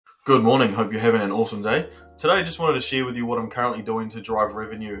Good morning, hope you're having an awesome day. Today I just wanted to share with you what I'm currently doing to drive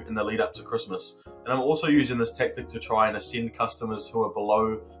revenue in the lead up to Christmas. And I'm also using this tactic to try and ascend customers who are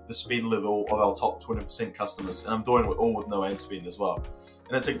below the spend level of our top 20% customers. And I'm doing it all with no ad spend as well.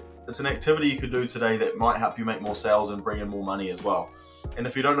 And it's an activity you could do today that might help you make more sales and bring in more money as well. And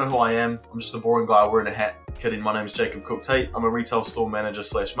if you don't know who I am, I'm just a boring guy wearing a hat. Kidding, my name is Jacob Cooke-Tait. I'm a retail store manager /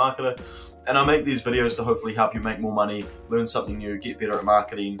 marketer. And I make these videos to hopefully help you make more money, learn something new, get better at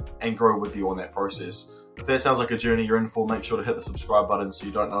marketing, and grow with you on that process. If that sounds like a journey you're in for, make sure to hit the subscribe button so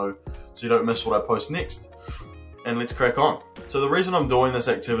you don't miss what I post next. And let's crack on. So the reason I'm doing this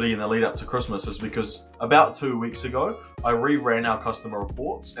activity in the lead up to Christmas is because about 2 weeks ago, I re-ran our customer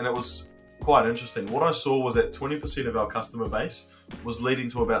reports, and it was quite interesting. What I saw was that 20% of our customer base was leading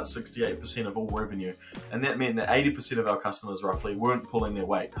to about 68% of all revenue. And that meant that 80% of our customers roughly weren't pulling their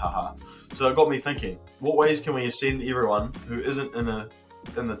weight, haha. So it got me thinking, what ways can we ascend everyone who isn't in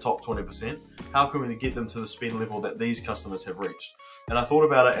the top 20%? How can we get them to the spend level that these customers have reached? And I thought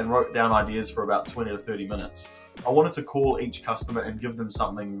about it and wrote down ideas for about 20 to 30 minutes. I wanted to call each customer and give them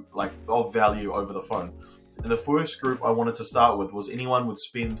something like of value over the phone. And the first group I wanted to start with was anyone with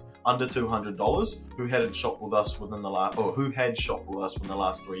spend under $200 who hadn't shopped with us within the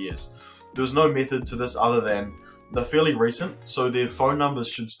last 3 years. There was no method to this other than they're fairly recent, so their phone numbers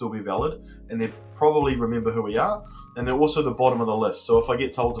should still be valid, and they probably remember who we are, and they're also the bottom of the list. So if I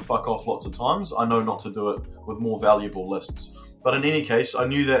get told to fuck off lots of times, I know not to do it with more valuable lists. But in any case, I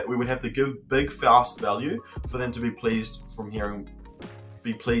knew that we would have to give big, fast value for them to be pleased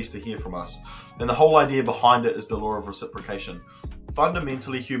to hear from us. And the whole idea behind it is the law of reciprocation.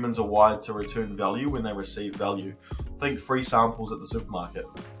 Fundamentally, humans are wired to return value when they receive value. Think free samples at the supermarket.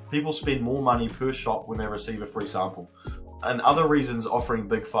 People spend more money per shop when they receive a free sample. And other reasons offering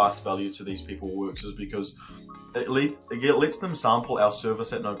big, fast value to these people works is because it lets them sample our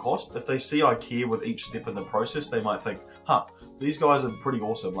service at no cost. If they see I care with each step in the process, they might think, these guys are pretty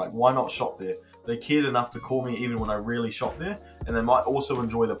awesome, like why not shop there? They cared enough to call me even when I rarely shop there, and they might also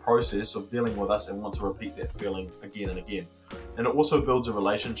enjoy the process of dealing with us and want to repeat that feeling again and again. And it also builds a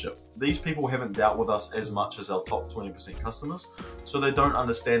relationship. These people haven't dealt with us as much as our top 20% customers, so they don't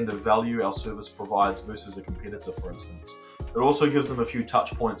understand the value our service provides versus a competitor, for instance. It also gives them a few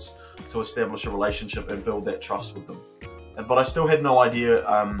touch points to establish a relationship and build that trust with them. But I still had no idea,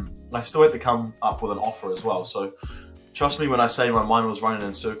 I still had to come up with an offer as well. So trust me when I say my mind was running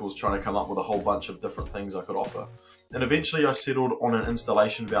in circles trying to come up with a whole bunch of different things I could offer. And eventually I settled on an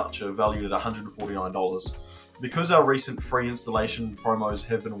installation voucher valued at $149. Because our recent free installation promos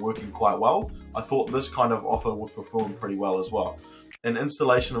have been working quite well, I thought this kind of offer would perform pretty well as well. An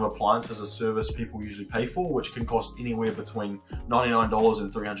installation of appliances is a service people usually pay for, which can cost anywhere between $99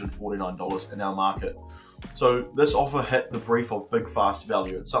 and $349 in our market. So this offer hit the brief of big, fast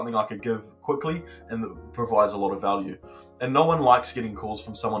value. It's something I could give quickly and that provides a lot of value. And no one likes getting calls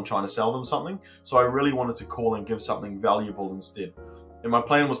from someone trying to sell them something, so I really wanted to call and give something valuable instead. And my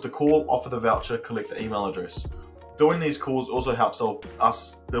plan was to call, offer the voucher, collect the email address. Doing these calls also helps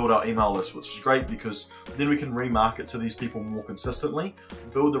us build our email list, which is great because then we can remarket to these people more consistently,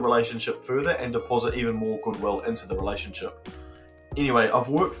 build the relationship further, and deposit even more goodwill into the relationship. Anyway, I've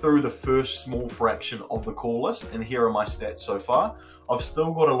worked through the first small fraction of the call list, and here are my stats so far. I've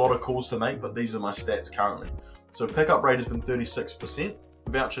still got a lot of calls to make, but these are my stats currently. So pickup rate has been 36%,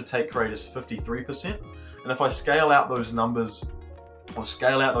 voucher take rate is 53%, and if I scale out those numbers or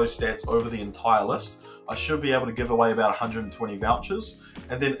scale out those stats over the entire list, I should be able to give away about 120 vouchers.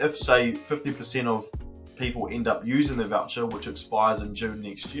 And then if, say, 50% of people end up using the voucher, which expires in June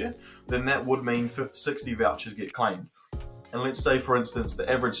next year, then that would mean 60 vouchers get claimed. And let's say, for instance, the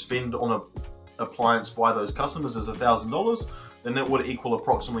average spend on an appliance by those customers is $1,000, then that would equal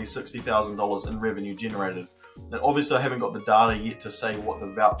approximately $60,000 in revenue generated. Now, obviously, I haven't got the data yet to say what the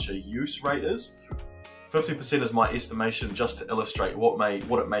voucher use rate is. 50% is my estimation just to illustrate what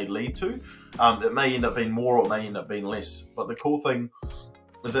it may lead to. It may end up being more or it may end up being less. But the cool thing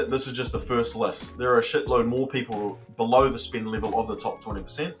is that this is just the first list. There are a shitload more people below the spend level of the top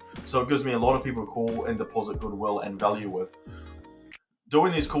 20%. So it gives me a lot of people to call and deposit goodwill and value with.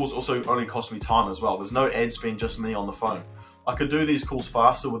 Doing these calls also only costs me time as well. There's no ad spend, just me on the phone. I could do these calls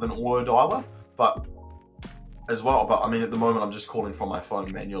faster with an auto dialer, but I mean, at the moment I'm just calling from my phone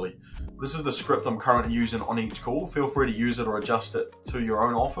manually. This is the script I'm currently using on each call. Feel free to use it or adjust it to your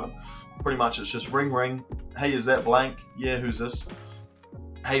own offer. Pretty much it's just ring ring. Hey, is that blank? Yeah, who's this?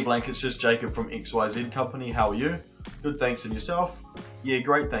 Hey blank, it's just Jacob from XYZ company. How are you? Good, thanks, and yourself? Yeah,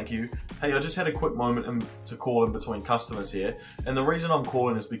 great, thank you. Hey, I just had a quick moment to call in between customers here, and the reason I'm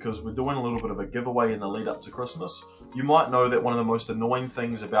calling is because we're doing a little bit of a giveaway in the lead up to Christmas. You might know that one of the most annoying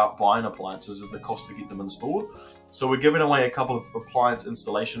things about buying appliances is the cost to get them installed. So we're giving away a couple of appliance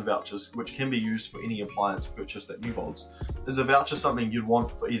installation vouchers, which can be used for any appliance purchased at Newbolds. Is a voucher something you'd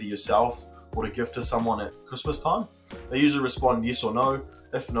want for either yourself or to gift to someone at Christmas time? They usually respond yes or no.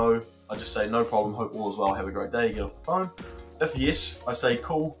 If no, I just say no problem, hope all is well, have a great day, get off the phone. If yes, I say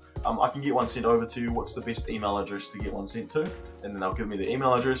cool, I can get one sent over to you. What's the best email address to get one sent to? And then they'll give me the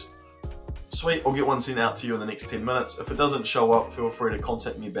email address. Sweet, I'll get one sent out to you in the next 10 minutes. If it doesn't show up, feel free to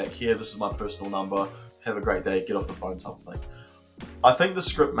contact me back here. This is my personal number. Have a great day, get off the phone type of thing. I think the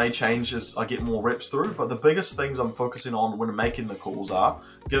script may change as I get more reps through, but the biggest things I'm focusing on when making the calls are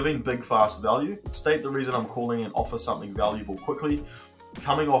giving big, fast value, state the reason I'm calling and offer something valuable quickly,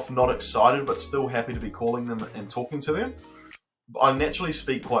 coming off not excited but still happy to be calling them and talking to them. I naturally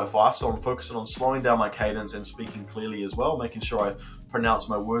speak quite fast, so I'm focusing on slowing down my cadence and speaking clearly as well, making sure I pronounce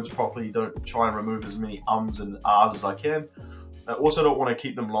my words properly, don't try and remove as many ums and ahs as I can. I also don't want to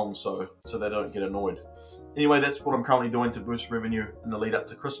keep them long so they don't get annoyed. Anyway, that's what I'm currently doing to boost revenue in the lead up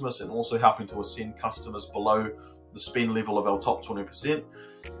to Christmas and also helping to ascend customers below the spend level of our top 20%.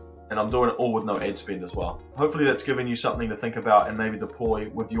 And I'm doing it all with no ad spend as well. Hopefully that's given you something to think about and maybe deploy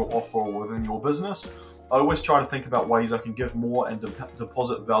with your offer or within your business. I always try to think about ways I can give more and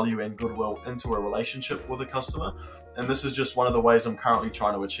deposit value and goodwill into a relationship with a customer. And this is just one of the ways I'm currently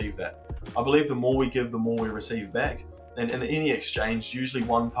trying to achieve that. I believe the more we give, the more we receive back. And in any exchange, usually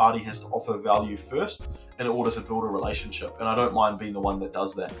one party has to offer value first in order to build a relationship. And I don't mind being the one that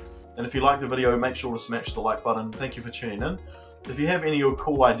does that. And if you like the video, make sure to smash the like button. Thank you for tuning in. If you have any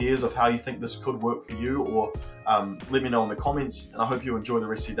cool ideas of how you think this could work for you, or let me know in the comments. And I hope you enjoy the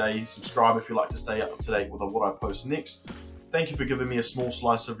rest of your day. Subscribe if you like to stay up to date with what I post next. Thank you for giving me a small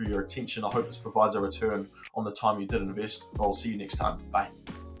slice of your attention. I hope this provides a return on the time you did invest. I'll see you next time. Bye.